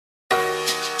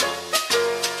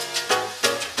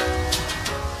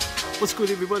What's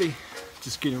good, everybody?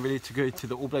 Just getting ready to go to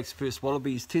the All Blacks first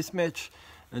Wallabies test match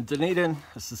in Dunedin.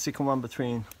 It's the second one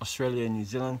between Australia and New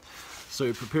Zealand.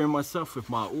 So preparing myself with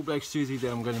my All Blacks jersey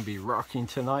that I'm going to be rocking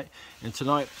tonight. And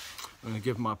tonight I'm going to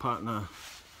give my partner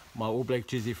my All Black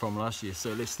jersey from last year.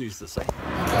 So let's do this. This is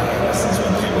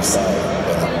when people say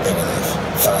that I'm big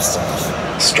enough, fast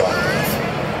enough, strong enough.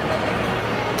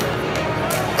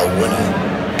 A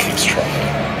winner keeps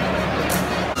trying.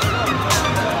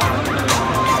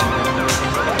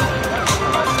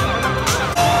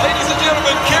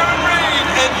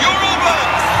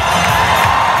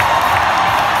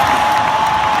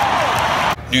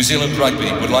 New Zealand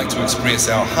Rugby would like to express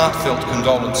our heartfelt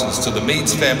condolences to the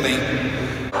Meads family.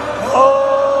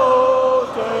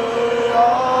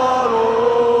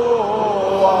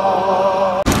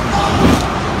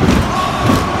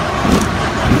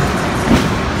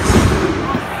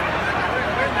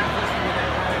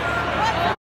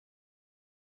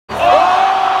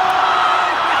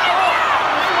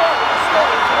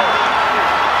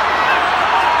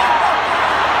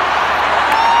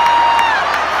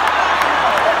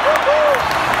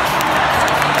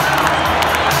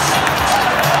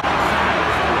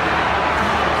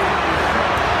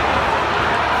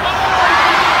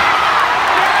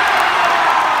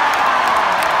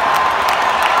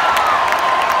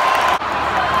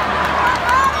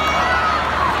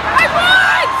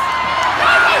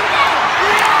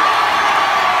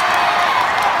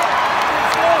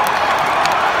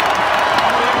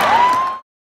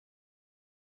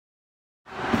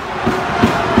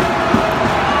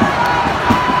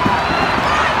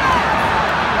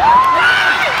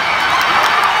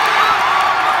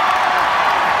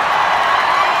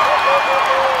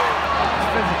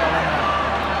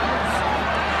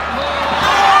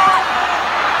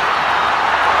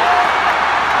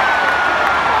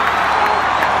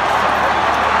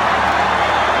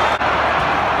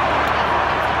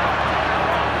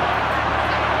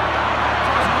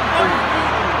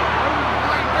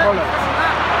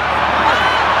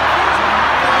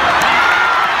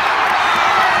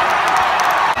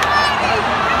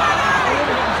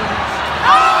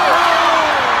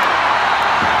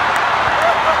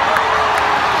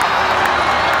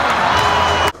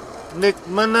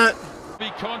 Be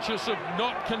conscious of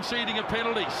not conceding a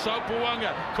penalty.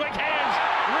 Sopawanga, quick hands,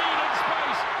 Reed in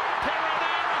space,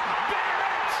 Pereira,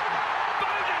 Barrett,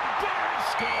 Bowden, Barrett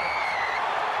scores.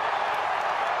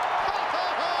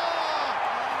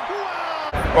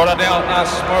 Right, I now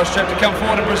ask Morris Chip to come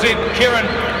forward and present Kieran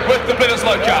with the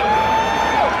Bledisloe Cup.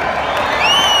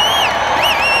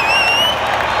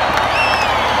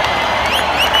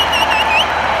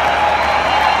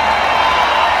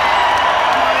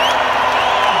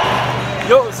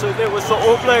 So that was the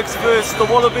All Blacks versus the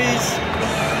Wallabies,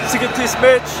 second test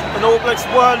match, and the All Blacks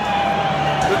won.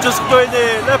 We're just going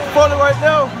there, left follow right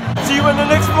now. See you in the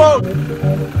next vlog.